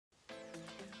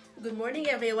Good morning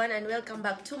everyone and welcome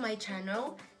back to my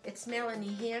channel. It's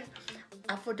Melanie here.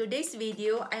 For today's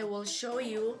video, I will show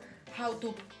you how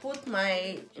to put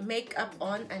my makeup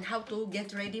on and how to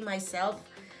get ready myself.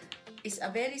 It's a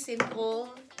very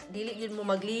simple, dili yun mo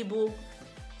maglibo.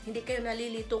 Hindi kayo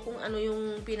nalilito kung ano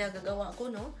yung pinagagawa ko,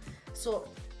 no? So,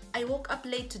 I woke up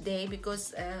late today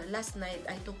because last night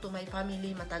I talked to my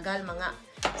family. Matagal, mga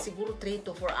siguro 3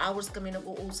 to 4 hours kami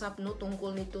nag-uusap, no?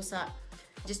 Tungkol nito sa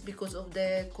just because of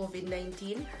the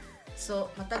COVID-19. So,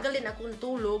 matagal din akong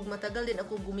tulog, matagal din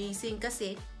ako gumising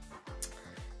kasi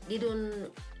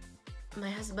my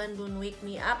husband don't wake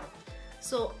me up.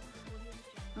 So,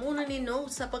 muna no,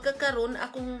 sa pagkakaroon,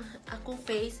 akong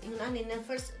face,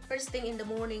 first thing in the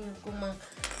morning, kung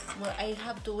I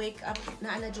have to wake up,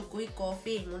 na anadyo ko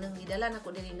coffee. Munang gidala na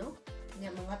ko din, no?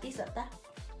 Mga pisa ta.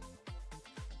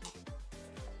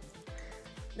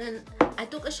 Then,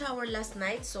 I took a shower last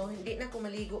night, so hindi na ako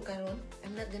maligo karon.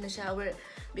 I'm not gonna shower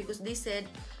because they said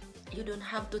you don't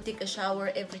have to take a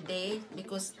shower every day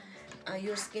because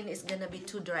your skin is gonna be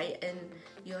too dry and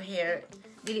your hair,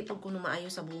 dili po kuno maayo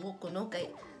sa buhok ko, no?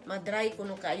 Kay ma-dry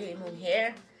kuno kayo imong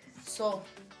hair. So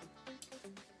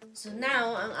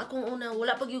now, ang akong una,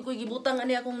 wala pag yung gibutang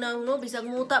ani akong naong, no? Bisag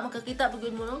muta, makakita pag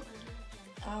yun mo, no?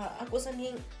 Ako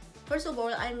saning, first of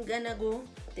all, I'm gonna go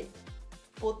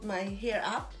put my hair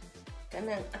up.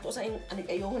 Kanang ato sa ani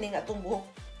kayo huning atong buhok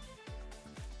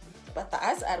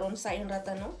pataas aron sa yung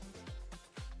rata, no?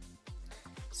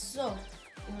 So,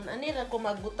 ani ra ko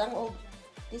magbutang og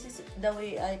this is the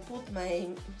way I put my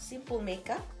simple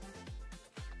makeup.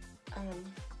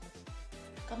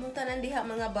 Kamong tanan diha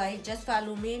mga bay, just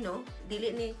follow me, no?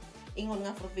 Dili ni ingon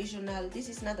nga professional.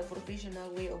 This is not a professional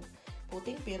way of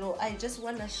putting, pero I just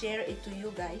wanna share it to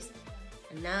you guys.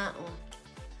 Na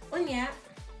unya,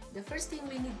 the first thing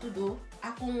we need to do,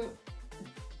 akong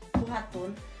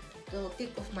buhaton to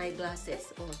take off my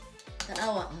glasses.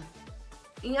 Tanawa.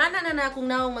 Ingana na akong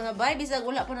naong mga bay, bisag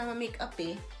wala pa na makeup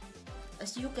eh.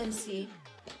 As you can see,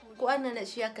 kuan na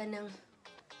siya kanang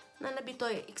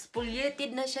nanabitoy,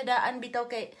 exfoliated na siya daan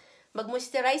bitaw kay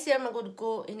mag-moisturizer magud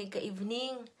ko ini ka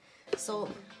evening.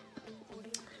 So,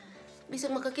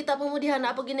 bisag makakita pa mo diha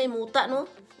na pag ginay muta,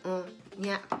 no?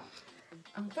 Nya.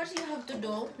 Ang first you have to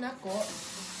do nako,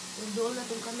 doon na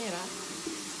tong camera,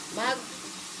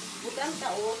 butang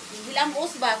tao,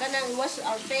 hilamos ba kanang wash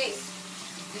our face.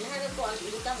 Ganahan ko ang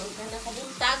ilutang ang kanang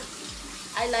kabuntag.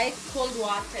 I like cold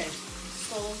water.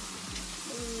 So,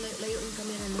 layo ang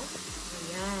camera, no?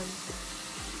 Ayan.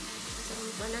 Saan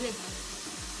pa na ni?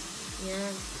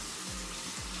 Ayan.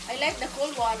 I like the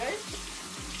cold water.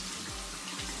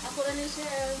 Ako na niya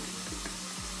siya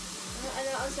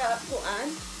ang sa kuan.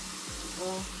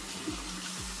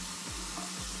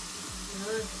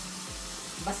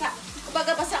 Basa.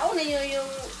 Kumbaga basaon niyo yung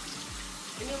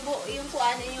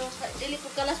kuan niyo, dili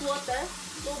ko kalas water,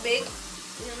 tubig.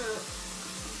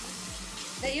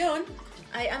 Dayon,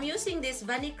 I am using this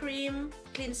Bunny Cream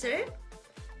cleanser.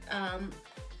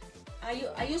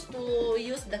 I used to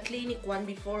use the clinic one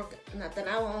before,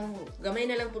 natanaw gamay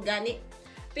na lang pud gani.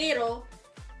 Pero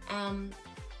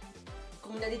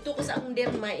kung nadito ko sa akong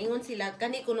derma, ingon sila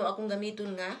kani kuno akong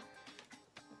gamiton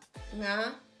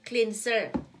nga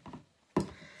cleanser.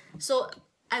 So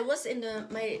I was in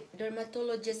my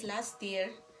dermatologist last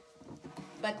year,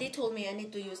 but they told me I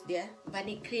need to use the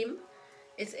Bunny Cream.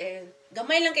 It's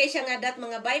gamay lang kay siya nga dat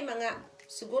mga bay, mga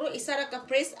siguro isa ra ka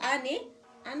press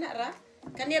ana ra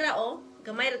kanira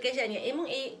gamay ra kay siya niya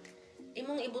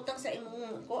imong ibutang sa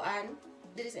imong kuan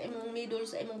diri sa imong middle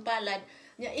sa imong palad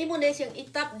nya imo na siyang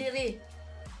itap diri.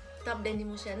 Tap din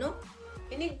mo siya, no?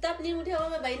 Inig-tap ni mo diha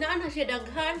mga bay, naa na siya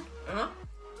daghan.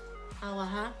 Awa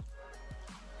ha.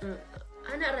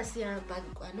 Ana ra siya pag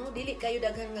ano, dili kayo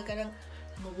daghan nga kanang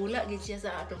mabula gid siya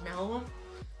sa atong naong.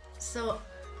 So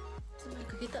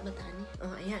makikita ba tani?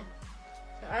 Ayan.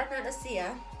 So ana na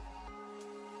siya.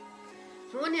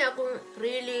 Muna akong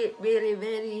really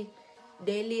very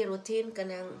daily routine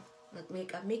kanang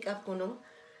mag-makeup ko, no?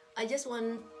 I just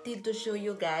wanted to show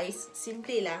you guys,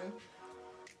 simple lang.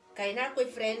 Kay na ako'y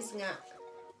friends nga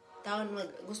taon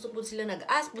gusto po sila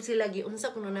nag-ask po sila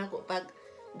giunsa kuno nako pag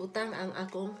butang ang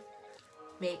akong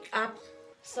makeup.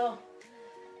 So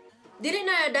dili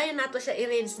na dayon nato siya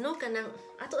i-rinse, no? Kanang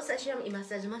ato sa siyang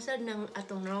i-massage ng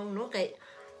atong naong, no? Kay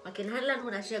makinahanglan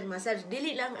ko na siya massage,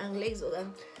 dili lang ang legs o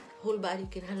ang whole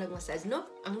body kinahanglan massage, no?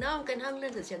 Ang naong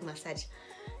kinahanglan sa siyang massage.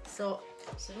 So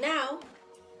now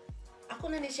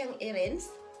ako na ni siyang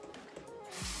i-rinse.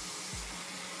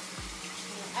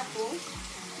 Ako,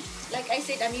 like I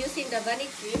said, I'm using the Bunny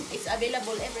Cream. It's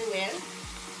available everywhere.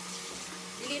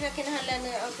 Dili na kinahanglan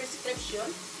na ang prescription.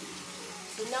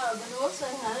 So now I'm gonna wash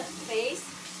my face.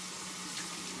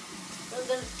 And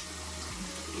then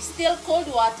still cold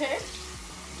water.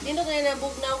 Dito na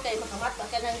nabugnaw kay makamata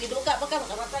ka nang giduka pa ka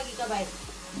makamata gi ka bay.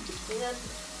 Tingnan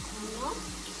mo.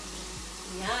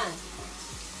 Yan.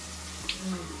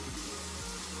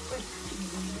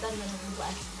 Dan na ng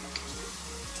buwan.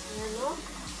 Yan no.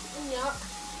 Nya.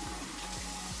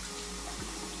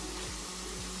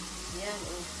 Yan.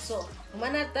 So,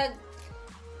 manatag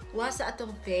wasa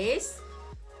atong face.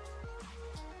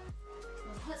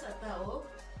 Wasa tao.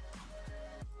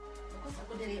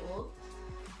 Ako diri o.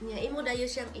 Nya imo dayo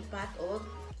siyang ipat og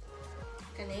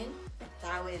kaning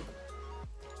towel.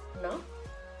 No?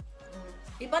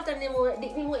 Ipatan nimo di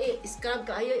mo i-scrub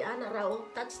ka ayoy ana ra o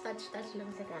touch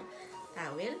lang sa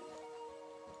towel.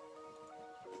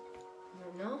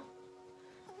 No?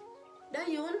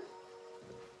 Dayon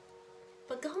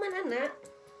pagkahuman ana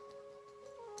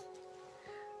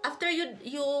after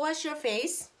you wash your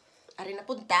face, ari na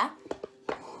punta.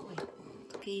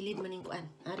 Kilid maning kuan.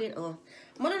 Arin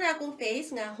Muna na akong face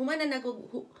nga humanan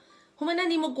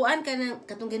nimo kuan kanang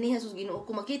katong ganiha sus Ginoo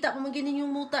ko makita pa man gini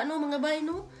yung muta no mga bay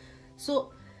no.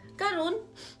 So karon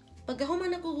pagka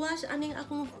human ako wash aning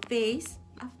akong face,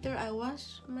 after I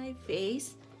wash my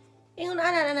face, ingon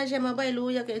ana na siya mabay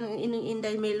luya kay inong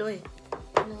Inday Meloy.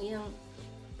 Nang iyang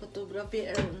photography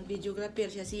videographer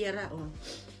siya Sierra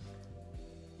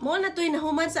Mo na toy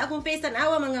nahuman sa akong face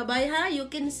tan-awa mga bay ha, you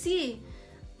can see.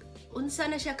 Unsa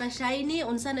na siya ka shiny,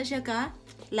 unsa na siya ka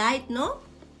light, no?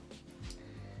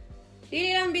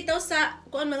 Dili lang bitaw sa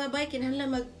kuan mga bay kinahanglan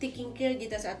mag-taking care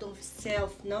kita sa atong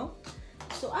self, no?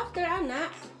 So after ana,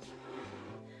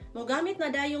 mo gamit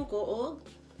na dayon ko og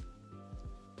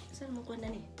saan mo kuan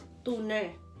na ni?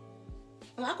 Toner.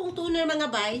 Ang akong toner mga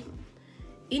bay,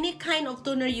 any kind of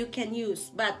toner you can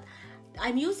use, but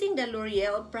I'm using the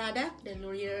L'Oreal product, the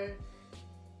L'Oreal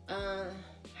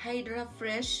Hydra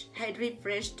Fresh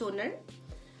toner.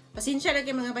 Pasensya na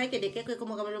kay mga bay kay di kay ko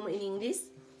makabalo mo in English.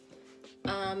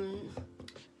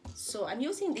 So I'm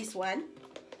using this one.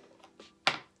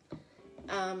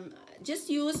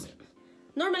 Just use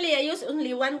normally I use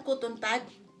only one cotton pad.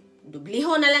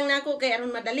 Dubliho na lang nako kay aron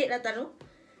madali ra ta no.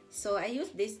 So I use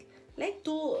this like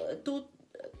two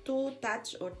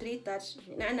touch or 3 touch.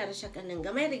 Inaana ra siya kanang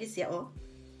gamay ra siya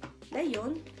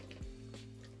Dayon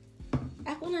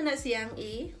ako na siyang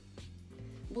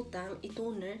butang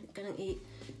i-toner kanang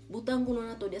butang kuno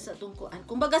na to diya sa tungkuan.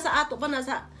 Kumbaga sa ato pa na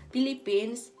sa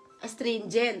Philippines,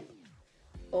 astringent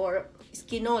or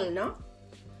skinol, no?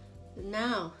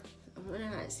 Now, amo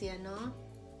na siya, no?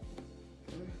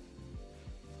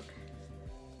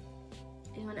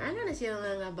 Ingon ana na siya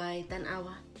nga bay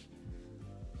tan-awa.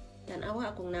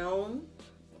 Tan-awa akong naong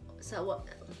sa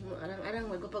arang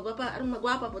magwapa aron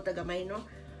magwapa po tagamay, no?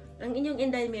 Ang inyong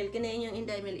Inday Mel, kina inyong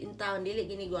Inday Mel in town, dili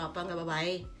gini gwapa nga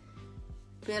babae.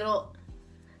 Pero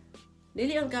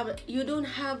dili ang you don't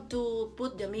have to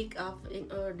put the makeup in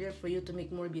order for you to make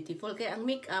more beautiful. Kaya ang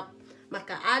makeup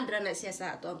maka-add ra na siya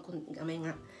sa ato ang gamay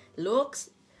nga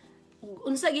looks.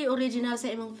 Unsa gi original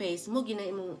sa imong face, mo gina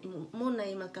imong mo na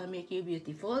maka-make you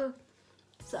beautiful.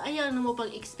 So ayaw na mo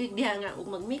pag-expect diha nga ug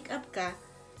mag-makeup ka,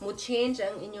 mo change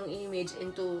ang inyong image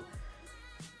into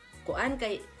kuan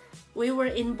kay we were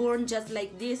inborn just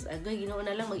like this. Agay Ginoo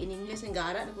na lang mag-in-English ng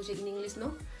gara na ko siya in-English,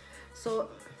 no?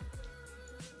 So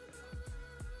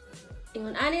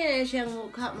ingon ani na siyang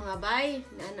mukha mga bay,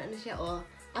 na siya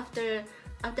after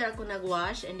ako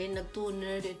nag-wash and then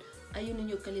nag-toner din. Ayun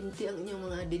ninyo kalimti ang inyong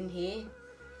mga dinhi.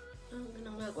 Ang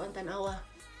ganang mga kuan tanawa.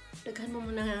 Daghan mo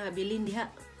muna nga bilin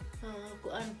diha.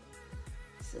 Kuan.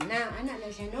 So na ana na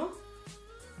siya, no?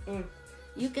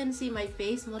 You can see my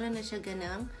face, mura na siya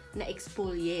ganang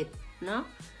na-exfoliate, no?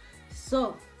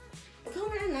 So, pag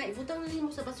na ibutang na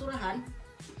mo sa basurahan,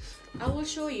 I will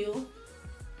show you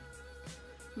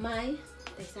my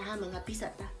mga pisa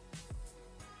ta.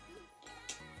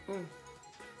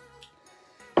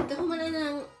 Pag na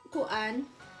ng kuan,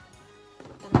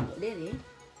 tango dere,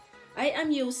 I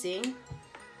am using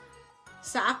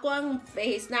sa ako ang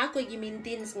face na ako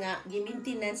gi-maintenance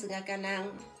nga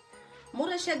kanang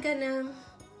mura siya ganang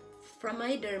from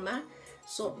my derma.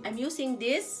 So I'm using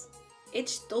this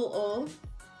H2O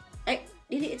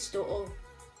dili H2O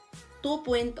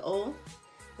 2.0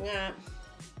 nga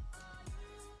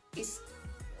is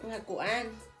nga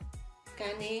kuan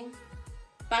kaning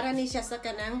para ni siya sa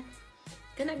kanang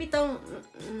bitaw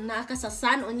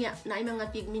nakasasan unya na mga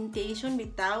pigmentation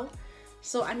bitaw.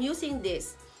 So I'm using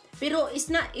this. Pero is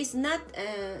not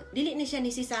dili ni siya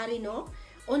necessary, no?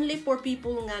 Only for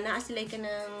people nga naa sila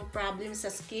kanang problem sa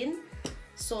skin.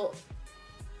 So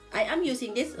I am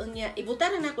using this unya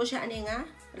ibutaran nako siya ani nga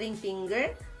ring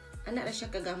finger Ana ra siya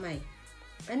kagamay.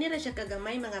 Ani ra siya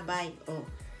kagamay mga bay. Oh.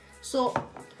 So,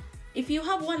 if you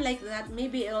have one like that,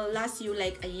 maybe it'll last you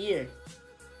like a year.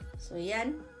 So,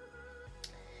 yan.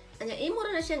 Anya, imo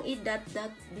ra na siyang i-dot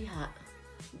diha.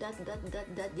 Dot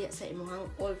diha sa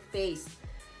imong all face.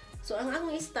 So, ang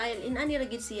akong style, inani ra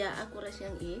gid siya, ako ra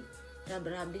siyang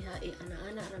rab-rab diha,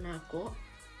 ana-ana ra na ako.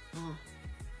 Oh,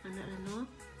 ana ra no?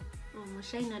 Oh,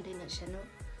 masay na din na siya, no?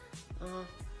 Oh,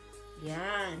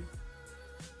 yan.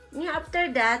 Nga, after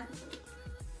that,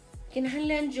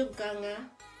 kinahanglan jud ka nga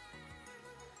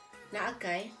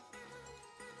naakay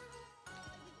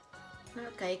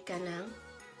ka ng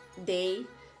day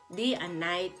and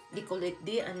night, they call it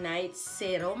day and night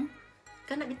serum.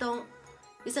 Kana bitong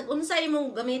bisag unsay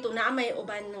imong gamito na may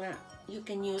uban nga, you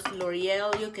can use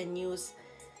L'Oreal, you can use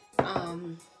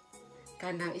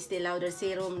kanang Estee Lauder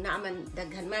serum na man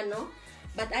daghan man, no?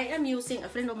 But I am using, a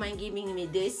friend of mine giving me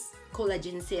this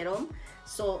collagen serum.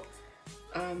 So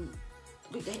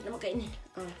kahit naman kain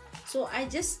so I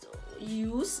just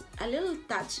use a little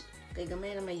touch kay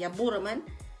gamay na may yabura man,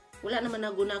 wala naman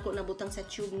naguna ko na butang sa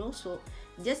tube, no? So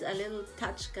just a little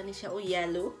touch kani siya o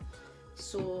yellow.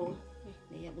 So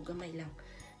nayabo gamay lang.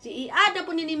 Si i-ada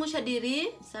po nini mo siya diri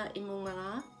sa imong mga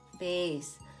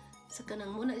face. Sa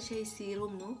kanang muna siya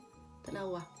serum, no?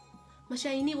 Tanawa.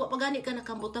 Ma-shiny wa pagani ka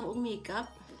nakambutang og makeup.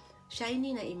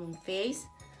 Shiny na imong face.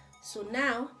 So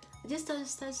now just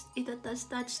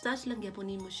touch lang gyapon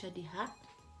nimo siya diha.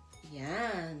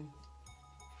 Yan.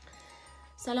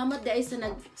 Salamat dai sa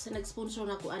nag-sponsor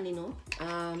nako ani, no.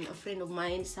 A friend of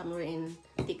mine somewhere in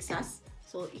Texas.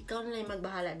 So ikaw na lang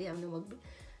magbahala diha no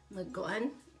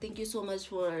magkuan. Thank you so much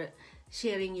for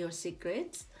sharing your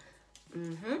secrets.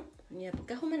 Yeah,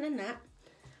 pagkahuman ana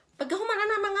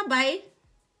mga bay,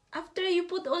 after you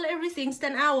put all everything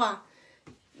tanawa.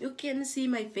 You can see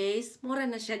my face. Mura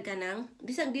na siya ganang.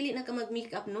 Bisang dili na ka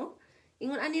mag-makeup, no?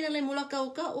 Ingon ani na lang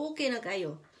mulakaw ka, okay na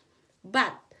kayo.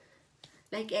 But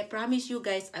like I promise you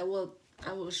guys, I will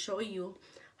show you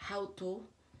how to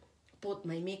put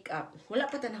my makeup. Wala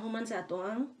pa tanahuman sa ato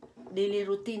ang daily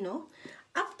routine, no?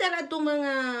 After atong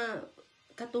mga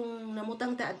katong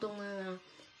namutang ta atong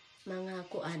mga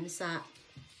kuan sa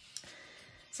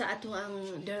ato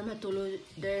ang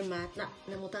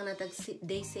namutang na tag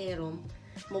day serum,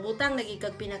 mabutang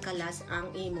nagikag pinakalas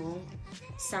ang imong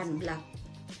sunblock.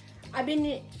 Abi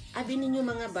ninyo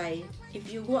mga bay, if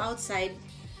you go outside,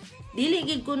 dili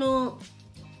gid kuno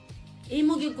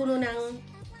imo gid kuno nang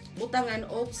butangan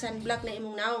og sunblock na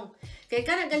imong naong. Kay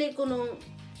kana gali kunong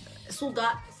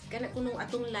suga, kana kunong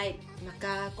atong light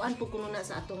nakakuan po kuno na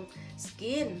sa atong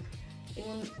skin.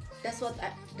 Ingon, that's what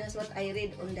I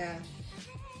read on the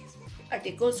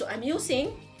article. So I'm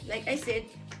using, like I said,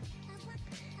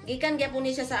 gikan gyapon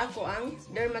ni siya sa ako ang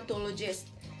dermatologist.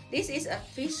 This is a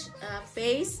face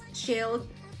shield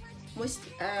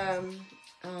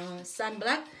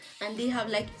sunblock, and they have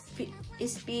like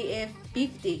SPF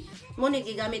 50. Mo ni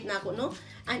gigamit na ako, no?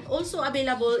 And also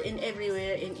available in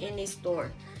everywhere in any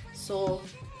store. So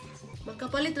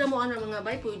magkapalit ra mo ana mga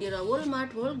bay, pwede ra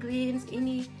Walmart, Walgreens,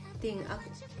 anything. Ako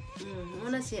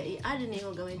muna siya i-add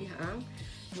niyo gawin diha ang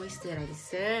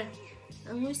moisturizer.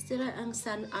 Ang moisturizer, ang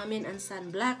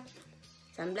sunblock.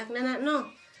 Sunblock na no?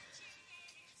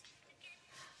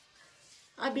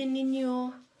 Abin ninyo,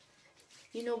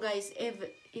 you know guys,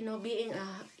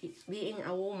 being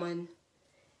a woman,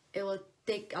 it will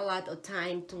take a lot of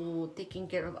time to taking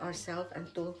care of ourselves and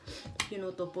to,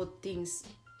 to put things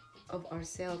of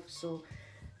ourselves. So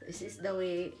this is the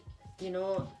way,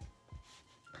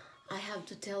 I have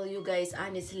to tell you guys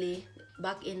honestly,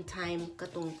 back in time,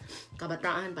 katong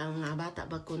kabataan pa mga bata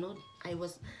ba ko, no? I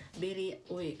was very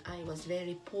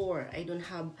poor. I don't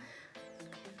have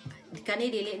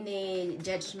kani dili ni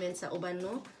judgment sa uban,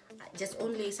 no? Just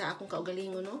only sa akong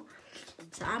kaugalingon, no?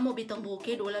 Sa amo bitong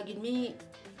bukid, wala gid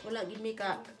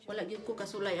ko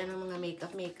kasulay anang mga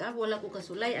makeup. Wala ko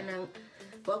kasulay anang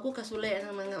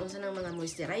mga unsa nang mga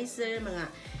moisturizer, mga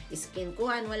skin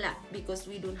kuan, wala, because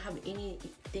we don't have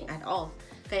anything at all.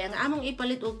 Kaya nga among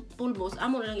ipalit og pulbos,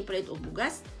 amo lang ipalit og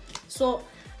bugas. So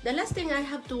the last thing I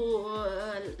have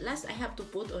to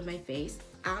put on my face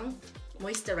ang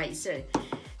moisturizer.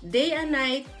 Day and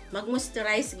night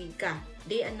mag-moisturize gid ka.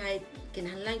 Day and night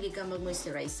kinahanglan gid ka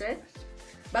mag-moisturizer.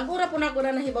 Bago ra po na ko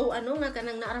na nahibaw nga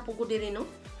kanang naara po ko diri, no?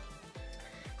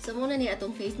 So muna ni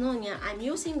atong face, no, niya I'm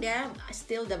using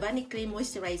the Bunny Cream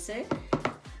moisturizer.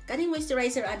 Kani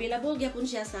moisturizer available gyapon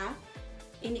siya sa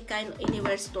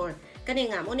anywhere store. Kani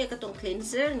nga mo ni katong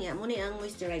cleanser niya, mo ni ang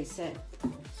moisturizer.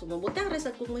 So mabutang ra sa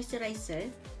kong moisturizer,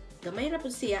 gamay ra pud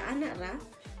siya ana ra.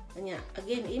 Kanya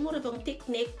again, imo ra pong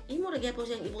technique, imo ra gyapon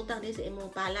siyang ibutang diri sa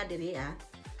imong pala diri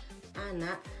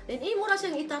ana. Then imo ra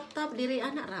siyang itap-tap diri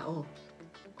ana ra oh.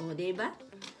 Oh, diba?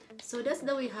 So that's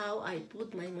the way how I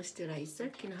put my moisturizer.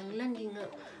 Kinahanglan gi nga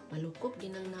malukop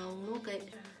ginang naong no kay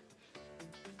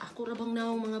ako ra bang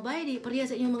naong mga bay di pareha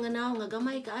sa inyong mga naong nga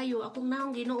gamay kaayo. Akong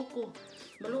naong Ginoo ko.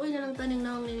 Maluoy na lang taning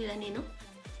naong nila ni no.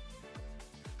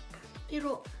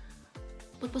 Pero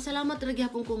pagpasalamat ra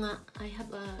gyapon ko nga I have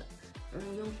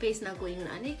yung face na ko yung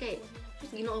ani kay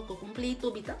Ginoo ko kumpleto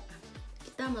bita.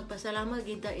 Kita magpasalamat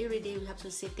gid every day we have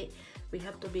to sit it. We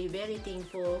have to be very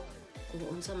thankful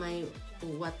kung unsa may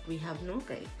what we have no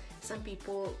kay some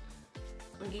people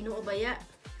ang Ginoo baya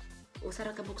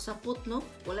usara ka buksapot no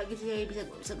wala gid siya bisag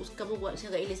sa kabug wa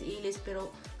siya ilis-ilis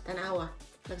pero tanawa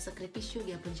nagsakripisyo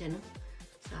gyapon siya no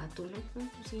sa ato no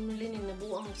sino lin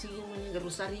nabuang sino niya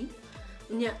rosary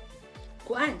unya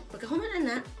kuan pagkahuman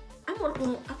na amor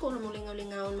kung ako ra mo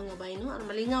lingaw-lingaw mga bay no aron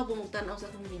malingaw po tan-aw sa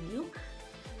akong video.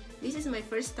 This is my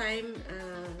first time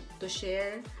to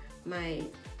share my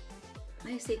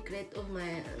secret of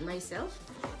myself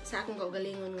sa akong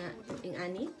kaugalingon nga ing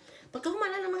ani.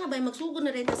 Pagkahuman na mga bay magsugod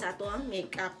na rin ta sa ato ang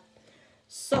makeup.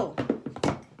 So,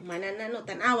 manana no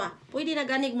tan-awa. Pwede na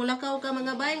ganig mulakaw ka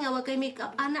mga bay nga wa kay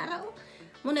makeup ana ra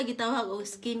mo na gitawag og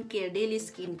skincare, daily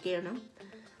skincare no.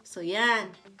 So yan.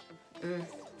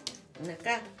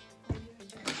 Naka.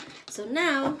 So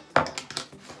now,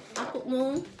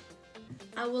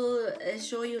 I will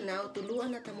show you now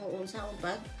tuluan na ta mo unsa ang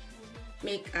pag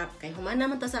makeup kay human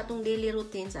naman ta sa atong daily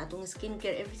routine sa atong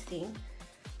skincare everything.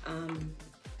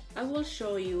 I will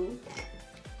show you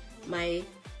my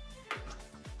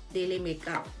daily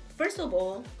makeup. First of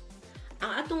all,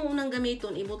 ang atong unang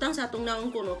gamiton ibutang sa atong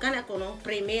naong kuno kana kuno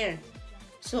Premier.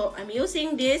 So I'm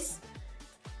using this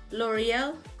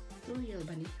L'Oreal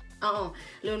ba ni?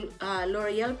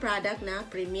 L'Oreal product na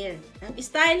Premier. Ang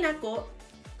style na ko,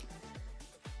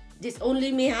 this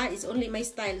only me ha, it's only my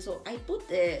style. So I put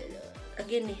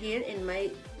again here in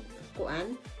my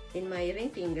in my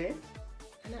ring finger.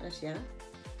 Ano na siya?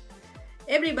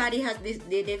 Everybody has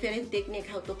the different technique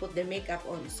how to put their makeup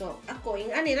on. So ako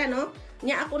yung anira no,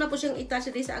 nya ako na po siyang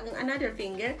itas diri sa agang another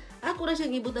finger. Ako ra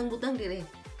siyang ibutang-butang diri.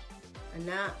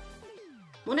 Ana.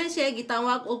 Muna siya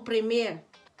gitawag og Premier.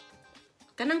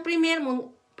 Kanang Premier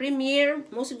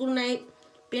mo siguro na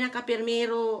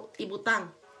pinaka-primero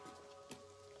ibutang.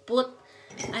 Put,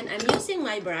 and I'm using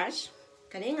my brush,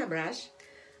 kani nga brush.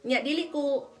 Nya dili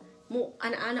ko mo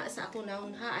ana-ana sa ako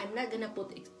naon ha. I'm not gonna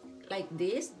put it like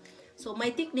this. So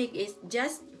my technique is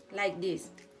just like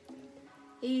this.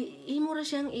 Imo ra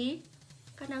siyang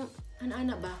kanang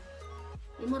ana-ana ba?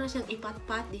 Imo ra siyang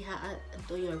ipat-pat diha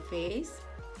to your face.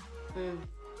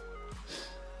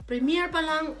 Premier pa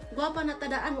lang, gwapa na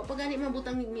tadaan mo pagani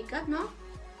mabutang ng makeup, no?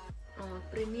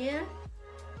 Premier.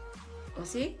 O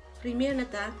see? Premier na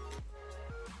ta.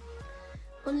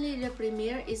 Only the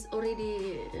Premier is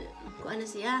already, kung ano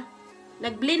siya.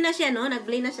 Nag-blend na siya, no?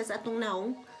 Nag-blend na siya sa atong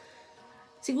naong.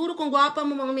 Siguro kung gwapa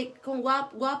mo mga kung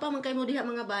gwapa man kay mo diha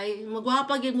mga bay,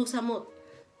 magwapa gyud mo sa mo.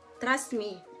 Trust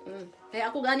me. Kaya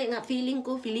ako gani nga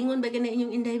feelingon ba gani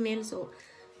inyong Inday Mel. So,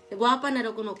 gwapa na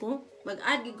daw kuno ko.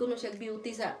 Mag-add gid kuno siya beauty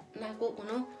sa nako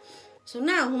kuno. So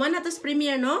now, human na tas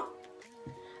Premier, no?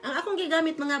 Ang akong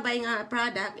gigamit mga bay nga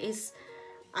product is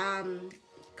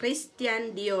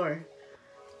Christian Dior.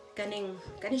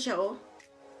 Kani siya oh.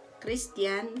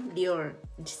 Christian Dior.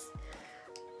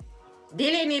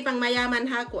 Dili ni pang mayaman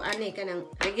ha ko ani kanang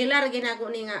regular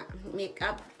ginako ni nga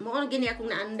makeup. Mo gini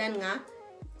akong naandan nga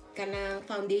kanang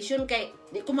foundation kay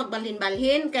di ko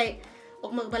magbalhin-balhin kay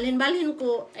og magbalhin-balhin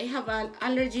ko, I have an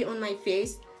allergy on my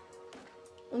face.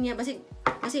 Unya basig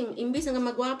imbis nga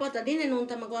magwapa ta din nung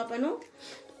ta magwapa no.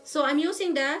 So I'm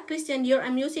using the Christian Dior.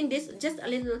 I'm using this just a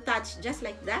little touch just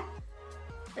like that.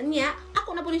 Anya,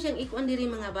 ako na po ni siyang ikuan diri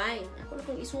mga bay. Ako na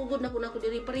pong isugod na po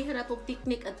diri pareha na pong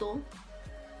technique ato.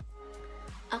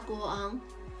 Ako ang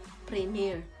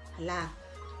Premier. Hala.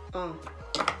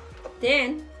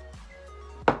 Then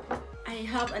I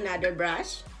have another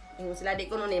brush. Yung sila di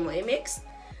ko nun mo i-mix.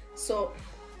 So,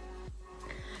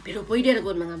 pero pwede na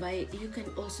mga bay. You can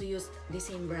also use the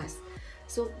same brush.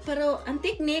 So, pero ang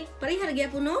technique, pareha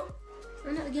lagya po, no?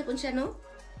 Ano lagya po siya, no?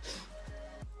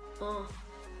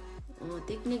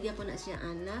 Technique ya po na siya,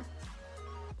 anak.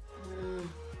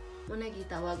 Muna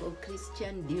gitawag og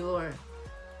Christian Dior.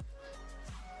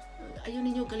 Ayun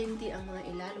ninyo kalimti ang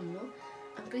mga ilalom, no?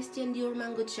 Ang Christian Dior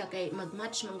manggod siya kay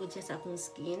mag-match manggod siya sa akong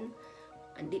skin.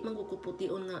 Hindi man ko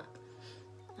pution nga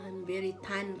I'm very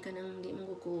tan kanang hindi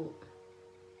man ko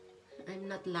I'm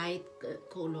not light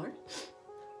color.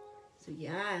 So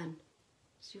yan.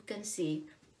 So you can see.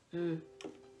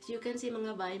 So you can see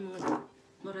mga bay mga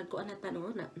murag ko ana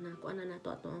tanong na ko ana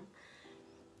nato ato.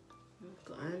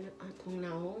 Kung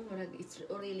now, it's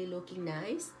really looking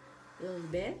nice. A little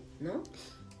bit, no?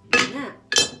 Na.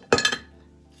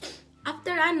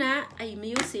 After ana, I'm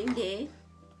using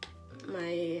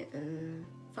my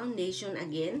foundation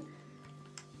again.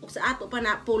 Ug sa ato pa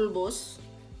na pulbos,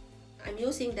 I'm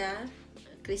using the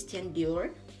Christian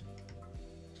Dior.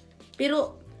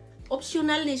 Pero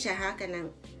optional ni siya ha,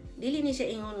 kanang dili ni siya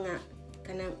ingon nga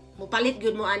kanang mupalit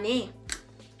gyud mo ani.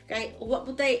 Kay uwa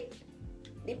po tay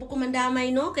di po ko mandamay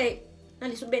no kay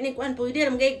nalisube ni kuan pwede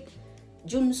ram kay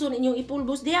Johnson inyong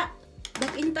ipulbos dia.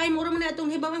 Back in time ora man atong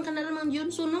hibawan kana namang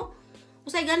Johnson no.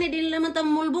 Usay gani din naman ta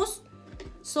mulbos.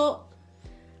 So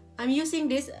I'm using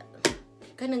this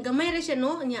kanang gamay ra siya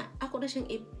no nya ako na siyang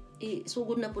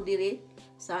isugod na po diri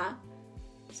sa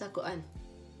kuan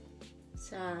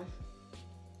sa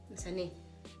ni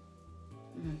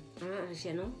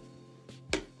siya no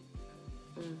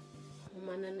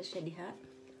humana na siya diha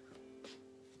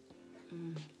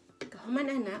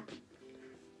kahumana na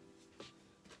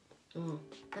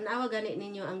tanawa gani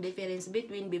ninyo ang difference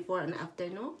between before and after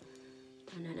no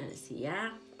ano na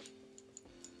siya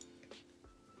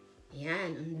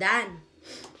yan done.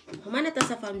 Humana ta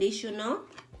sa foundation, no?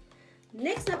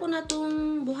 Next na po na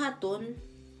itong buhaton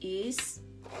is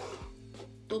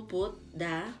to put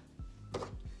the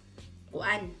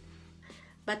kuan.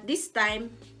 But this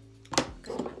time,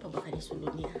 kasama pa ba ka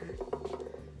sulod niya, ha?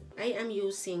 I am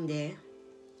using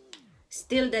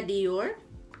still the Dior.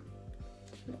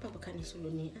 Ano pa ba ka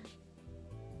sulod niya?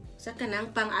 Sa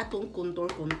kanang pang atong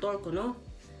contour ko, no?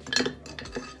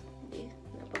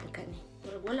 Ano pa ba ka ni?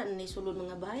 Pero wala na sulod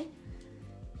mga bahay.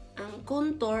 Ang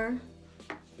contour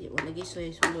wala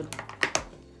gisoy sulod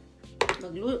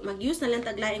mag-use na lang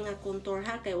taglaing nga contour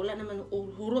ha kay wala naman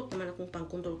hurot naman akong pang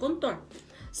contour.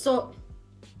 So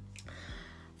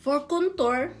for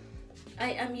contour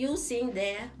I am using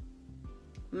the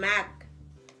MAC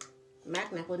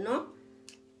na ko no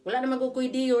wala na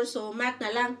magukuy Dior so MAC na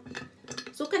lang.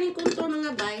 So kaning contour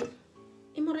mga bay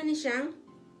imo ra ni siyang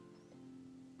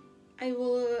I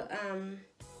will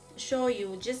show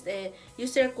you just you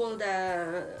circle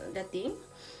the thing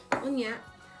unya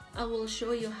I will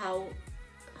show you how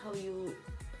you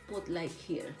put like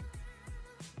here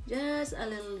just a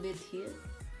little bit here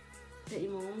sa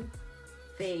imong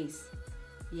face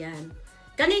yan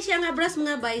kani siya nga brush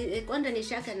mga bay kuan ra ni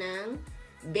siya kanang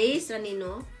base ra ni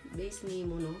no base ni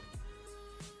mo no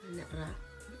ana ra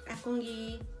akong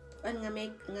kuan nga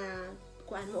make nga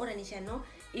kuan mo ra ni siya no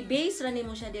i-base ra ni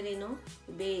mo siya dire no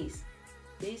base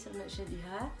na siya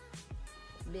diha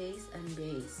base and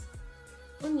base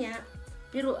unya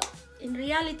pero in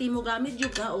reality mo gamit jud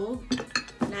ka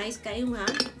nice kayo nga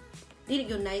dili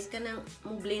gyud nice ka nang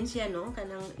mo blend siya no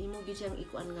kanang imo gyud siyang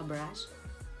ikuan nga brush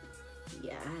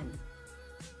yan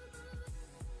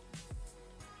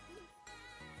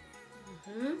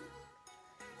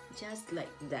just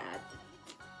like that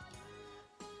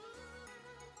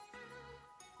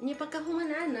ni pagkahuman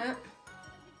ana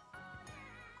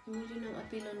mo yun ang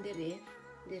apilon dire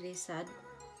sad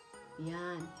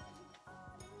yan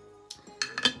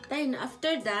then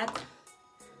after that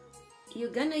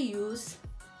you're gonna use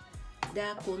the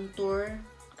contour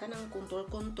kanang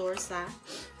contour sa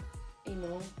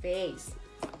imong face.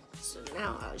 So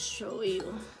now I'll show you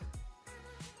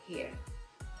here.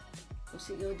 O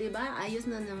sige, diba? Ayos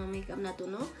na naman makeup na to,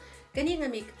 no? Kani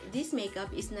nga this makeup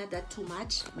is not that too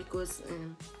much because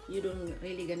you don't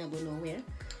really gonna go nowhere.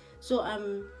 So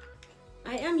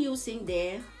I am using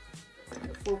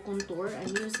for contour.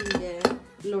 I'm using the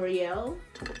L'Oreal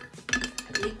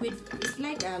liquid. It's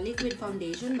like a liquid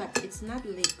foundation, but it's not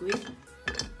liquid.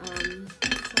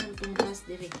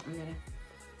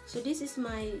 So this is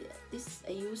I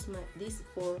use this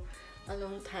for a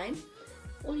long time.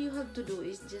 All you have to do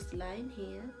is just line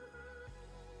here.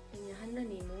 Linyahan na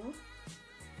nimo.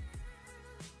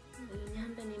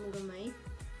 Linyahan na nimo gamay.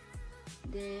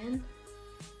 Then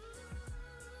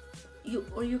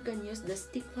you can use the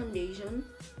stick foundation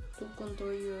to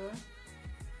contour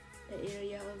the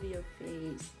area of your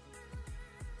face.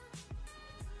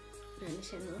 Ano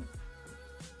siya, no?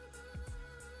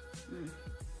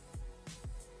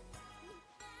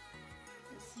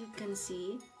 As you can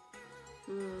see,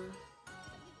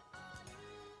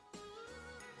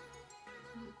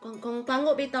 kung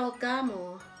pango bitaw ka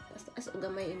mo, as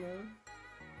gamay mo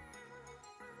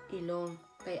ilong.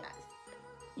 Kaya,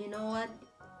 you know what?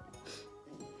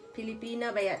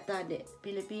 Pilipina bayata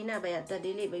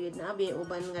dili bayud na abi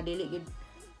uban nga dili gid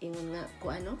ingon nga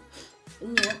ko ano.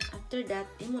 Unya after that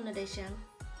imo na day siyang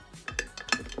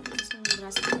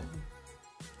brush.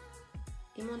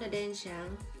 Imo na din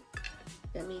siyang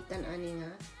gamitan ani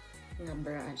nga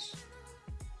brush.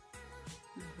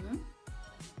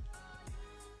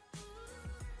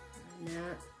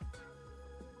 ana.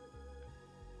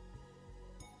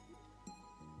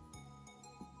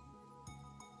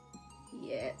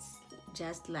 Yes,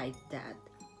 just like that.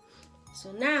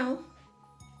 So now,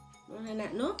 muna na,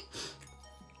 no?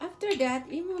 After that,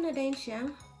 imo na dayon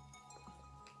siyang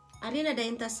ari na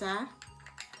dayon ta sa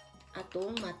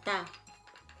atong mata.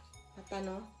 Mata,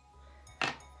 no?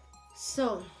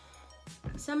 So,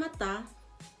 sa mata,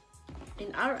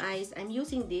 in our eyes, I'm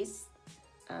using this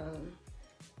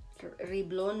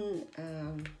Revlon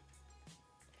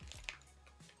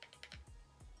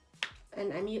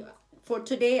and for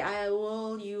today I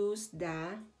will use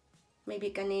the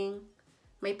maybe kaning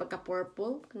may pagka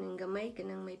purple, kaning gamay,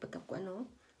 kanang may pagka ano.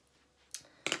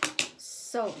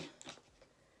 So,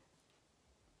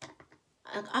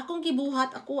 akong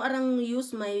gibuhat, ako arang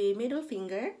use my middle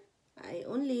finger. I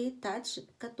only touch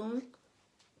katong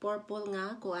purple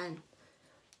nga kuan.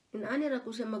 Inaani ra ko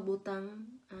siya magbutang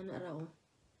ana ra o.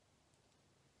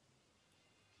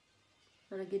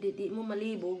 Para gid di mo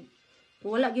malibog.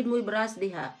 Kung wala gid mo i-brush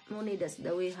diha, mo ni that's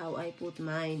the way how I put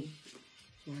mine.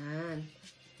 Yan.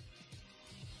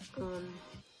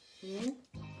 Yan.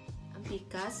 Ang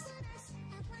pikas.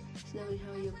 That's the way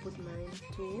how you put mine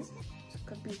too.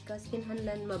 Kapikas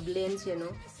kinahanglan ma-blend siya,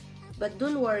 no? But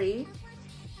don't worry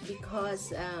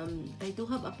because I do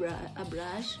have a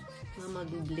brush na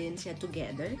mag-blend siya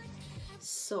together.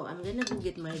 So I'm gonna go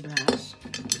get my brush.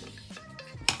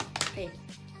 Okay.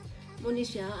 Muna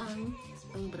siya ang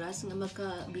brush nga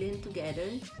maka-blend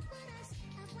together.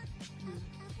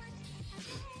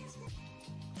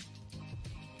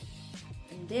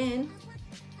 And then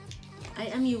I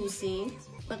am using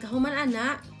pagkahuman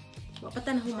ana,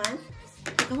 wapatan human.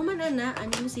 Pagkahuman ana,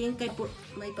 I'm using kay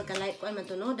may pagka-light kuan man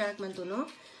to, no, dark man to, no.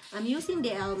 I'm using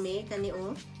the Alme kani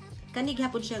o. Kani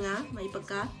gihapon siya nga may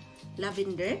pagka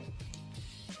lavender.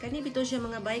 Kani bitaw siya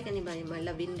mga bay, kani ba mga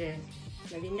lavender.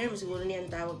 Lavender mo siguro niya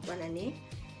ang tawag pa ani.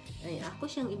 Ay ako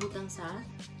siyang ibutang sa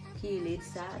kilid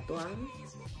sa atuang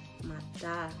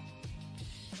mata.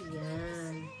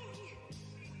 Yan.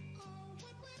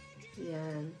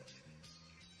 Yan.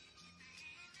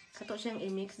 Ato siyang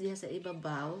i-mix diya sa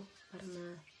ibabaw para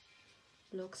ma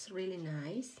looks really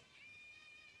nice.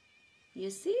 You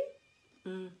see?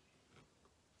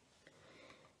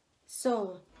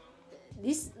 So,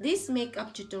 this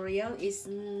makeup tutorial is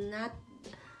not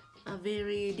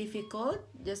very difficult,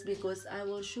 just because I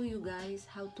will show you guys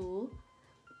how to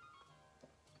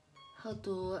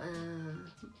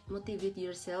motivate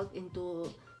yourself into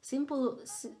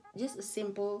just a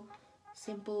simple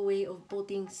way of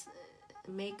putting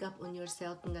makeup on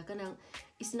yourself. Nga kanang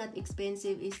it's not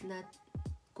expensive, it's not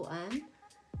kuan,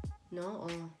 no?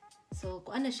 Oh. So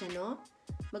kuan na siya, no?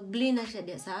 Mag-blend na siya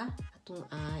diya sa atong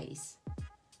eyes.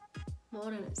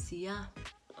 Maura na siya.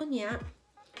 Unya,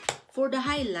 for the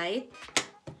highlight,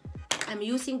 I'm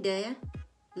using the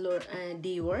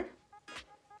Dior.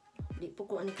 Di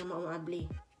po ko ani ka maumabli.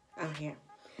 Here.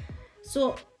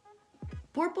 So,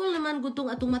 purple naman gutong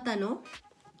atong mata, no?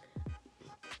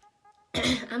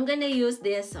 I'm gonna use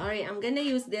this. Sorry, I'm gonna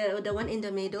use the one in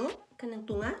the middle. Kanang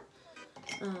tunga.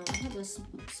 I have a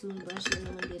small brush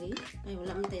na naman diri. Ay,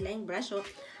 wala man tayo laing brush. So,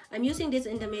 I'm using this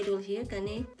in the middle here.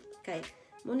 Kani, kay,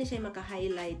 muna siya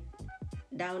maka-highlight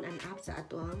down and up sa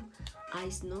atong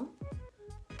eyes, no?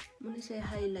 Muna siya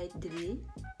highlight diri.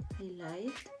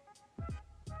 Highlight.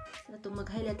 Sa atong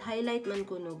mag-highlight man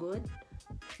ko, no, good?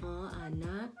 Oh,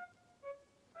 ana.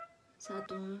 Sa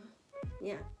atong,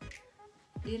 yeah.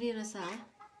 Diri ra sa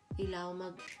ilaw,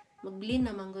 mag-blend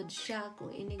na manggod siya.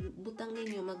 Kung inibutang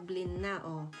ninyo, mag-blend na,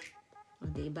 oh. O,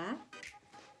 diba?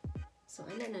 So,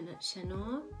 ano na siya,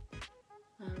 no?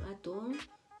 Ang atong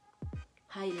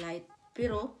highlight.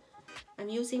 Pero, I'm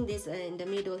using this in the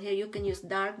middle here. You can use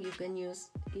dark, you can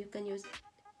use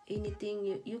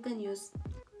anything. You can use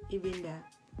even the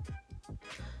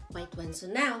white one. So,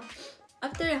 now,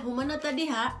 after humanata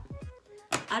diha,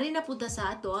 ari na puta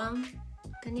sa ato ang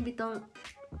kani bitong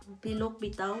pilok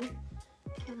bitaw.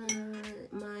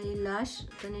 My lash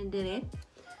kani dire.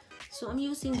 So I'm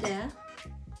using the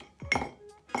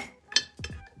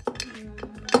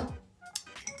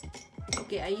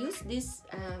okay, I use this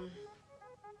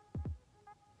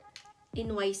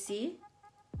NYC.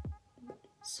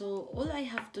 So all I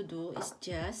have to do is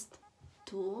just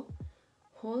to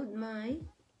hold my,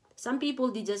 some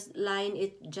people they just line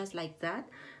it just like that,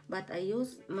 but I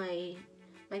use my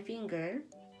finger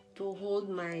to hold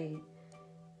my,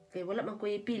 kay wala man ko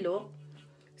pilok.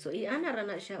 So iana ra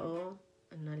na siya, oh,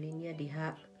 ana linya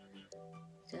diha,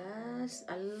 just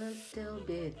a little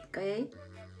bit, kay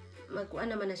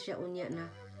magkuan naman na siya unya na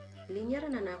linya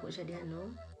ra na ako siya diha, no?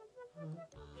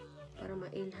 Para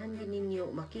mailhan gid ninyo,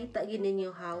 makita gid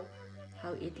ninyo how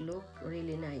it look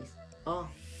really nice. Oh.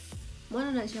 Mo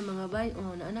na siya mga bay.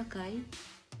 Oh, naanakay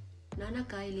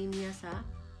linya sa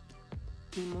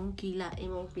imong kila,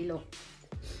 imong pilok.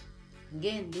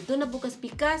 Again, dito na bukas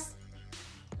pikas.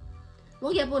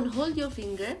 Mo gyapon hold your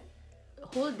finger.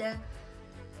 Hold the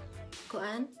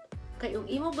kuan. Kay ug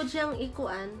imo gud siyang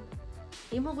ikuan.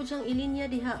 Imo gud siyang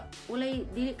ilinya diha. Walay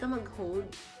dili ka mag-hold.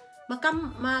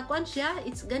 Makuan siya,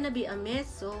 it's gonna be a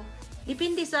mess. So,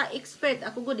 depende sa expert.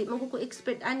 Ako gud di man ko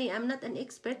expert ani. I'm not an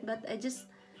expert, but I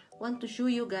just want to show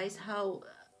you guys how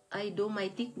I do my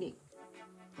technique.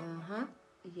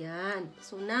 Yan.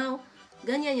 So now,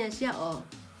 ganyan yan siya, oh.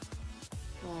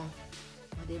 Oh,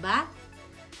 diba?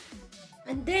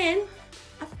 And then,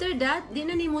 after that, di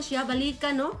na nimo siya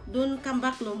balikan, no? Don't come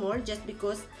back no more just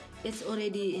because it's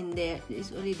already in there.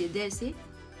 It's already there, see?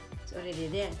 It's already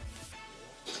there.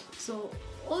 So,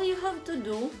 all you have to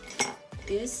do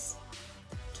is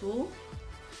to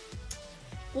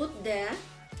put the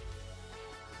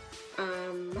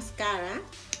mascara.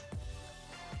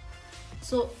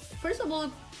 So, first of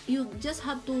all, you just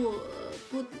have to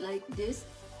put like this.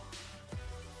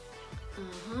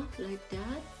 Like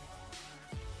that.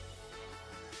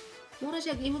 Mura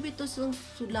siya, imo bito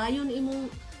sulayon imong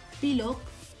pilok.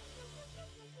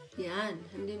 Yan.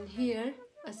 And then here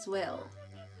as well.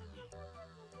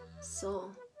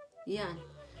 So, yan.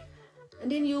 And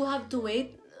then you have to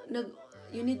wait.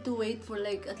 You need to wait for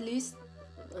like at least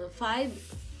 3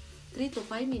 to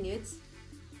 5 minutes.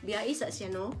 Biya isa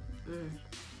siya, no?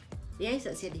 Biya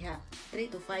isa siya diha. 3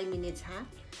 to 5 minutes, ha?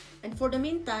 And for the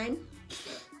meantime,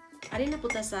 ari na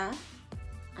puta sa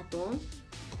atong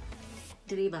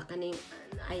diri ba kaning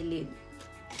eyelid.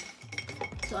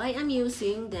 So, I am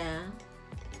using the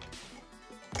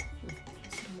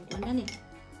wala man eh.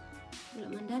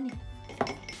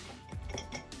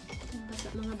 Basta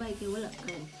mga bay kay wala.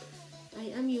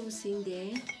 I am using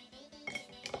the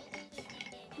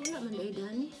wala man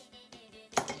dani.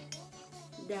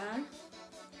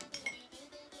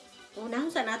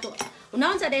 Unahon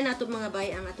sa din nato mga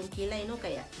bay ang atong kilay, no?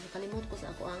 Kaya nakalimot ko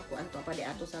sa ako ang kuan to pa di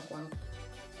ato sa ako ang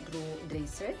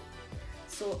dresser.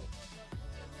 So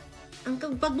ang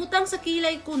pagbutang sa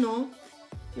kilay ko, no?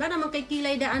 Na naman kay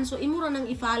kilay daan, so imura nang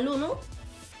i-follow, no?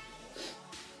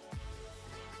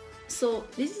 So,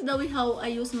 this is the way how I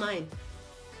use mine.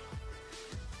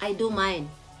 I do mine.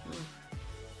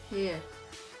 Here.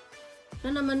 Na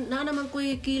naman ko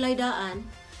kilay daan.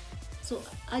 So,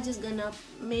 I just gonna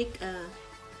make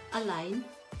a line.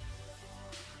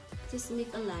 Just make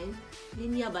a line.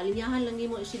 Linya ba? Linyahan lang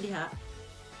nimo siya diha.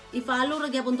 I-follow ra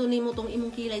gyapon to nimo tong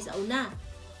imong kilay sa una.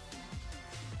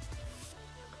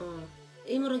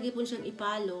 Imo ra gyapon siyang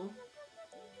i-follow.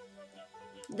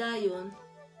 Dayon,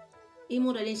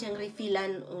 imo ra din siyang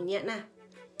refillan unya na.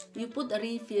 You put a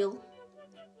refill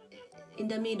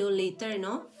in the middle later,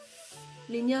 no?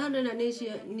 Linyahan na ni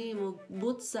siya nimo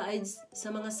both sides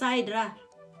sa mga side ra.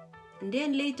 And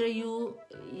then later you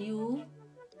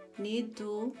need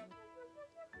to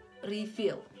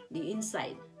refill the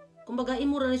inside. Kumbaga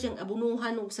imo ra na siyang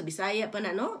abunuhan og sa Bisaya pa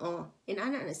na, no?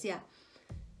 Inana na siya.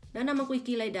 Na naman ko'y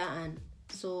kilay daan.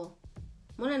 So,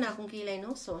 muna na akong kilay,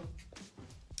 no? So,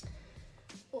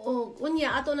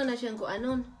 unya, ato na siyang ko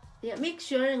anon. Yeah, make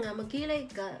sure nga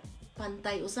magkilay ka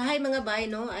pantay. Usahay mga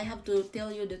bay, no? I have to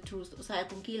tell you the truth. Usahay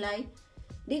akong kilay.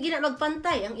 Di gina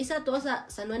magpantay. Ang isa to sa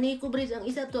San Juanico Bridge. Ang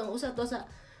usa to sa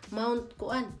Mount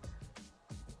Kuan.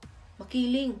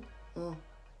 Makiling.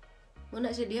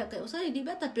 Muna siya diha kay usahay. Di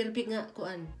ba ta perfect nga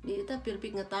Kuan? Di ta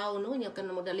perfect nga tao, no? Nya ka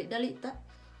na mo dali-dali ta.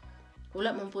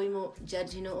 Wala man po mo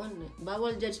judge noon.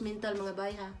 Bawal judgmental mga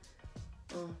bay, ha.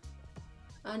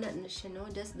 Ana na siya, no?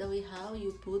 Just the way how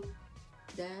you put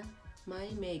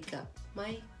my makeup.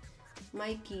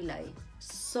 My kilay.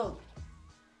 So,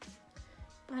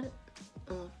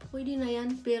 pwede na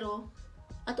yan. Pero,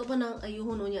 ato pa nang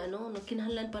ayuhon niya, no?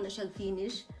 Kinahanglan pa na siya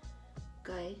finish.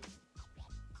 Kay,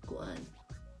 kuan.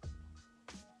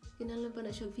 Kinahanglan pa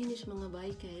na siya finish mga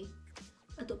bay, kay.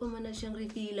 Ato pa man na siyang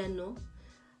refillan, no?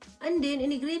 And then,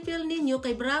 inig-refill ninyo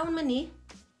kay brown man eh.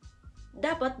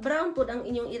 Dapat brown po ang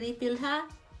inyong i-refill, ha?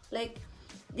 Like,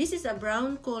 this is a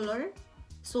brown color.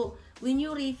 So, when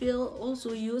you refill,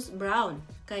 also use brown.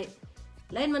 Kay,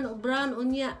 lain man o brown,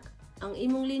 unya. Ang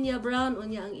imong linya brown,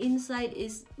 unya. Ang inside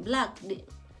is black. Di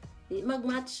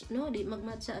mag-match, no? Di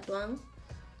mag-match sa ato ang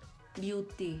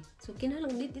beauty. So,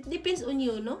 kinalang, it depends on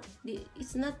you, no?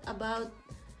 It's not about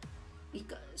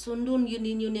sundon yun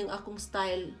ninyo ng akong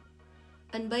style.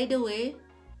 And by the way,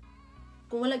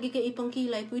 kung wala gi kay ipang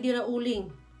kilay, pwede ra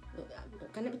uling.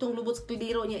 Kanang itong lubot sa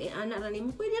klidiro niya, ana ra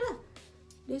nimo, pwede ra.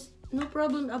 There's no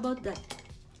problem about that.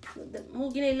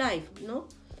 Mo ginay life, no?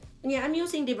 Yeah, I'm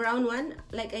using the brown one.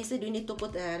 Like I said, we need to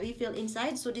put a refill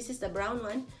inside. So this is the brown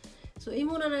one. So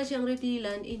imo na siyang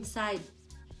refillan inside.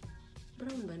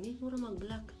 Brown ba ni? Mura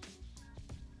mag-black.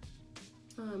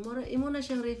 Imo na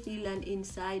siyang refillan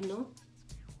inside, no?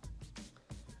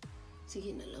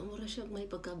 Sige na lang, mura siya may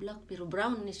pagka-black pero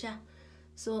brown ni siya.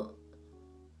 So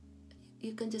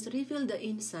you can just refill the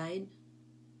inside.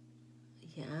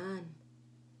 Yan.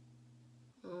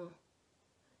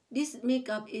 This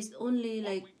makeup is only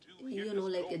like, you know,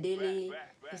 like a daily.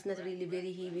 It's not really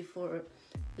very heavy for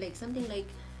like something like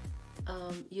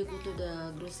you go to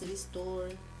the grocery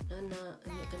store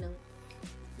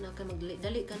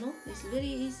dali ka, no? It's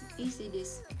very easy.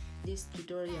 This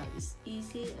tutorial is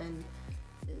easy and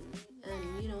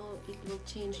you know it will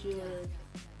change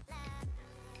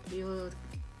your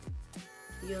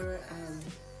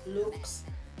looks.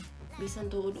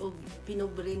 Bisan tuod og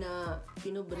pinobre na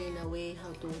way how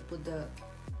to put the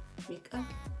makeup.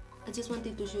 I just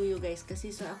wanted to show you guys kasi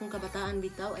sa akong kabataan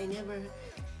bitaw I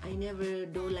never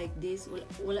do like this.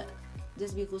 Wala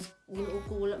just because Ginoo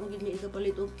ko wala mo gid mi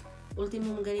ikapalit og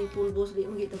ultimo man ganing pulbos di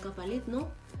mo gid kapalit,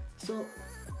 no? So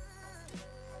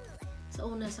sa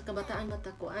una sa kabataan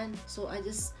matakuan. So I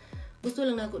just gusto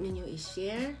lang nako ninyo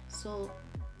i-share. So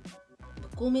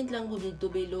comment lang po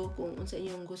dito below kung unsa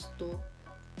inyong gusto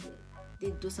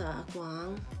dito sa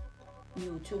akong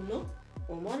YouTube, no?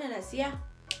 O mo na siya.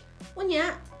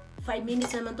 Unya, 5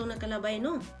 minutes naman tong nakalabay,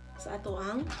 no? Sa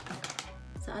atong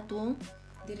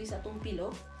diri sa atong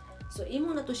pilok. So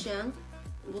imo na to siyang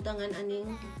butangan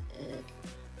aning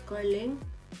curling.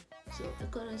 So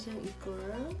ako na siyang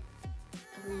i-curl.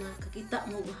 Ang makakita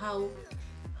mo how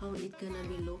it gonna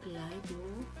be look like,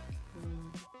 no?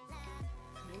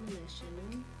 Ano na siya,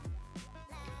 no?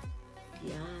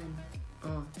 Yan.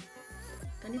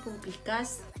 Kani pong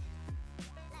pikas.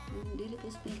 Dili po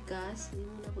pikas. Hindi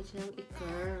mo na po siyang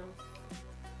i-curl.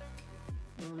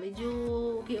 Medyo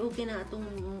okay na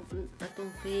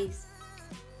atong face.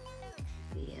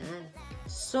 Ayan.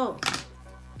 So,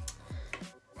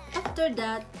 after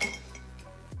that,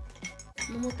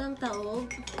 mamutang taog.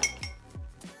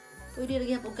 Pwede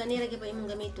lagi po kanira lagi pa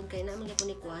imong gamiton kay na mga po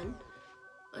ni Kwan.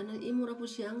 Imo ra po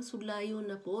siyang sudlayon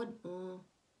na pod.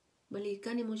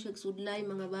 Balikan nimo siya sudlay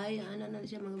mga bay. Ana na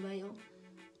siya mga bay.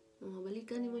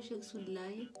 Balikan nimo siya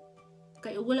sudlay.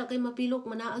 Kay wala kay mapilok,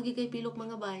 manaagi kay pilok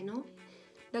mga bay, no?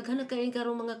 Daghan na kay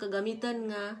karong mga kagamitan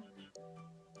nga.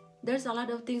 There's a lot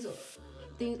of things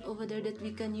over there that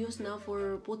we can use now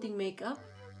for putting makeup.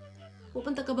 Wa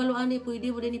panta kabalo ani pwede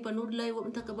mo din ipanudlay, wa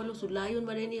panta kabalo sudlayon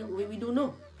ba din we do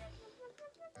know.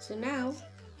 So now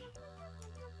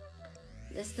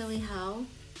that's the way how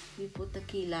we put the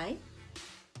kilay.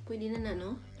 Pwede na,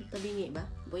 no? Tabingi ba?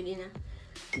 Pwede na.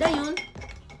 Dayon,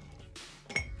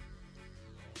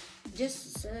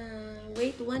 just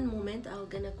wait 1 moment. I'm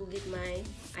gonna go get my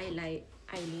eyelid.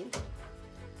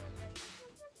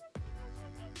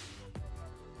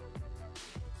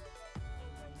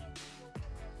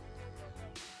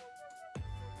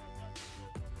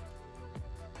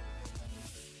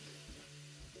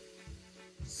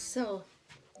 So,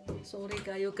 sorry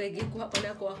kayo kay gikuha pa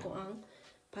na ako ang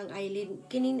pang eyelid.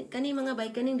 Kani mga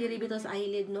bay, kaning diri bitaw sa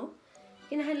eyelid, no?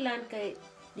 Kinahanglan kay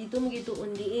dito mo gito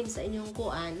undiin sa inyong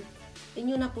kuan.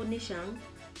 Inyo na po ni siyang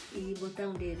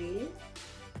ibutang diri.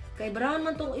 Kay brown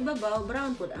man tong ibabaw,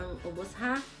 brown pod ang ubos,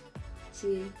 ha?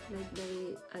 See, like the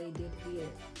way I did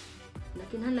here.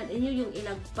 Nakinahanglan inyo yung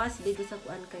ilagpas dito sa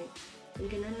kuan kay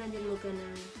kinahanglan din mo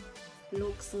kanang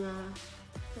looks nga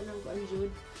kanang kuan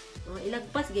jud.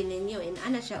 Ilagpas ginin niyo and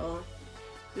ana siya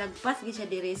lagpas gi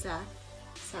siya diri sa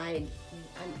side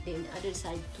and then other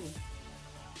side too.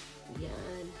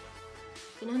 Yan.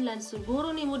 Kinahanglan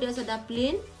siguro nimo diha sa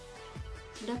daplin.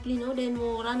 Then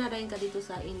mo rana rin ka dito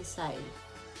sa inside.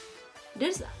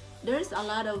 There's a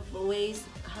lot of ways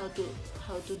how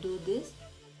to do this.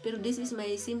 Pero this is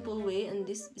my simple way and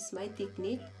this is my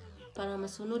technique para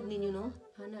masunod ninyo, no?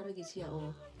 Ana ra gid siya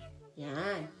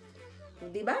Yan.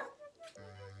 Di ba?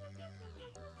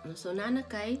 So nana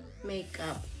kay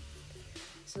makeup.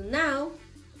 So now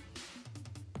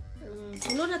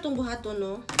sunod na tong buhaton,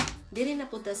 no? Diri na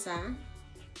punta sa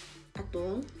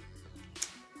atong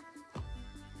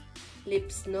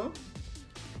lips, no?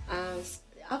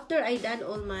 After I done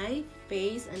all my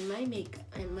face and my makeup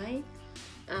and my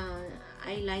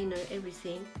eyeliner,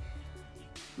 everything,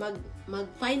 mag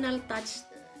final touch.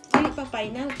 Dili pa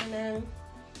final kanang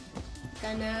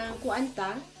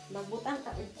kuanta, magbutang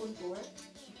ta og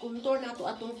contour na to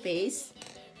atong face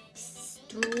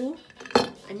through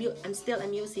I'm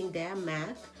using the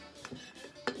MAC.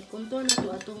 I-contour na to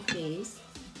atong face.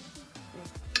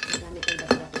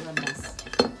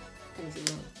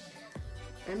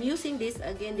 I'm using this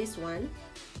again, this one.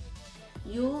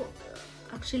 You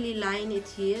actually line it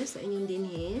here sa inyong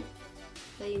dinhi.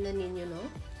 Kayo na ninyo, no?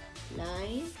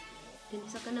 Line. Then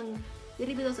isa ka nang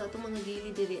diri bitaw sa atong mga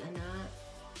gilid diri ana.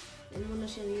 Ano mo na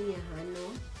siya linyahan,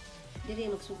 no? Diri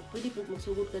magsugod, pwede po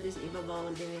magsugod ka din sa ibabaw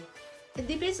diri. It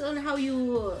depends on how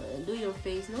you do your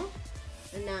face, no?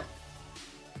 Ana.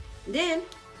 Then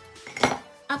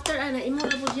after ana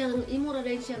imura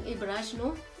rin siyang i-brush,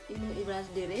 no? Imong i-brush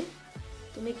diri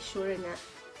to make sure na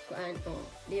kuan to,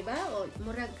 di ba? O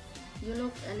murag you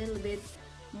look a little bit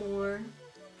more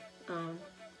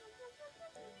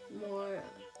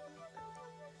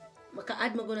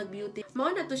maka-add mo gunag beauty.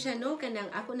 Mao na to siya, no? Kanang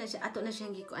ato na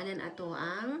siyang gikuanan ato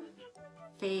ang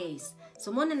face.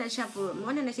 So mo na siya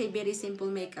very simple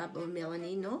makeup of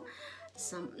Melanie, no?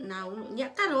 So now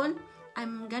karon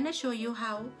I'm gonna show you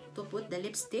how to put the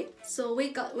lipstick. So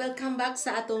welcome back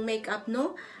sa atong makeup,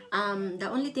 no? The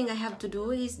only thing I have to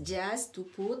do is just to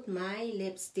put my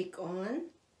lipstick on.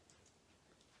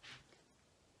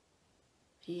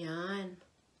 Yan.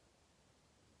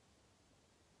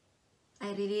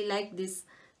 I really like this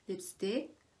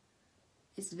lipstick.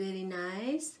 It's very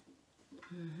nice.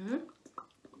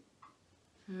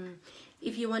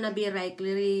 If you wanna be like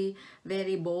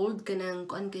very bold, kanang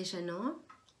kuan kay siya, no?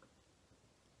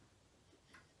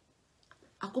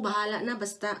 Ako bahala na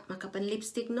basta makapan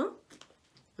lipstick, no?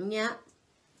 Nya,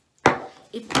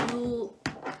 if you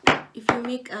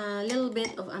make a little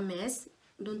bit of a mess,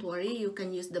 don't worry, you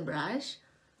can use the brush.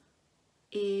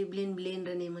 I-blend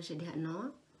rin mo siya diha,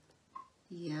 no?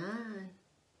 Yan.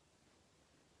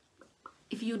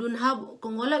 If you don't have,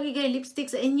 kung wala gigay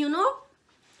lipstick sa inyo, no?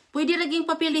 Pwede raging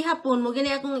papel di hapon. Mo gani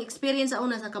akong experience sa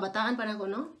una sa kabataan pa nako,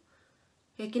 no?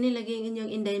 Kaya kini lagi inyong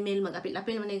inday mail,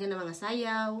 mag-apil-apil man ka na mga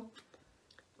sayaw.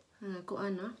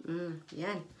 Kuan, no?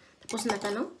 Yan. Tapos na ta,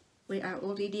 no? We are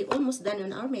already almost done on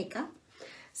our makeup.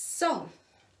 So,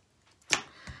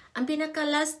 ang pinaka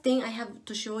last thing I have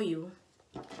to show you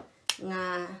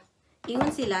nga ingon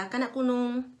sila kana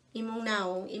kunong imong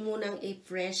naong imo nang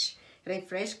refresh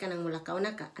kanang mulakaw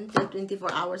na ka until 24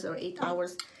 hours or 8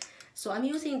 hours. So, I'm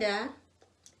using the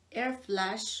Air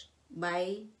Flash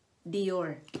by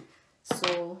Dior.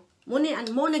 So, mo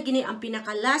na gini ang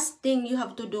pinaka last thing you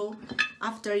have to do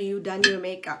after you done your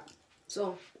makeup.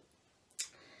 So,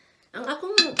 ang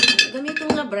akong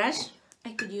gamitong nga brush,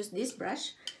 I could use this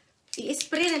brush.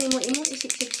 I-spray na nimo imong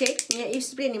i-shake niya,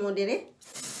 i-spray nimo dire.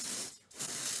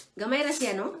 Gamay ra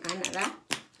siya, no? Ana ra.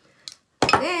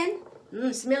 Then,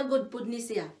 smell good pud ni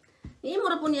siya.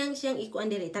 Imo ra po niyang siyang ikuan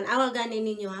dire. Tan-awa gani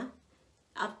ninyo, ha?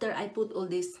 After I put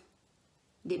all this,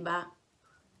 di ba?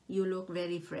 You look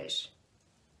very fresh.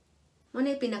 Mo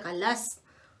na pinakalas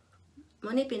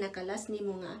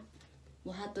nimo nga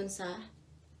buhaton sa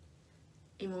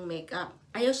imong makeup.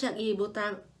 Ayaw siya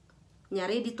ibutang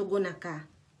nyari ditugo na ka.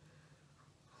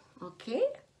 Okay?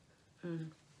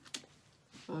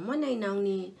 Mo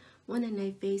na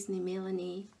face ni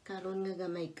Melanie karon nga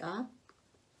makeup.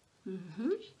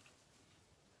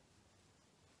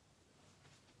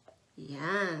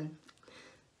 Yan.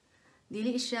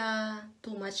 Dili siya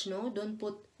too much, no? Don't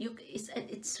put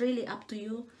it's really up to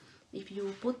you. If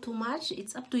you put too much,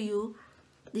 it's up to you.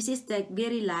 This is like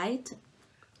very light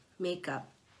makeup.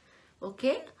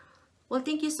 Okay? Well,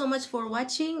 thank you so much for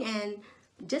watching, and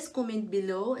just comment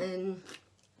below, and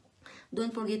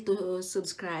don't forget to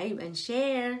subscribe and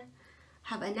share.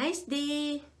 Have a nice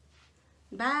day.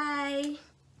 Bye.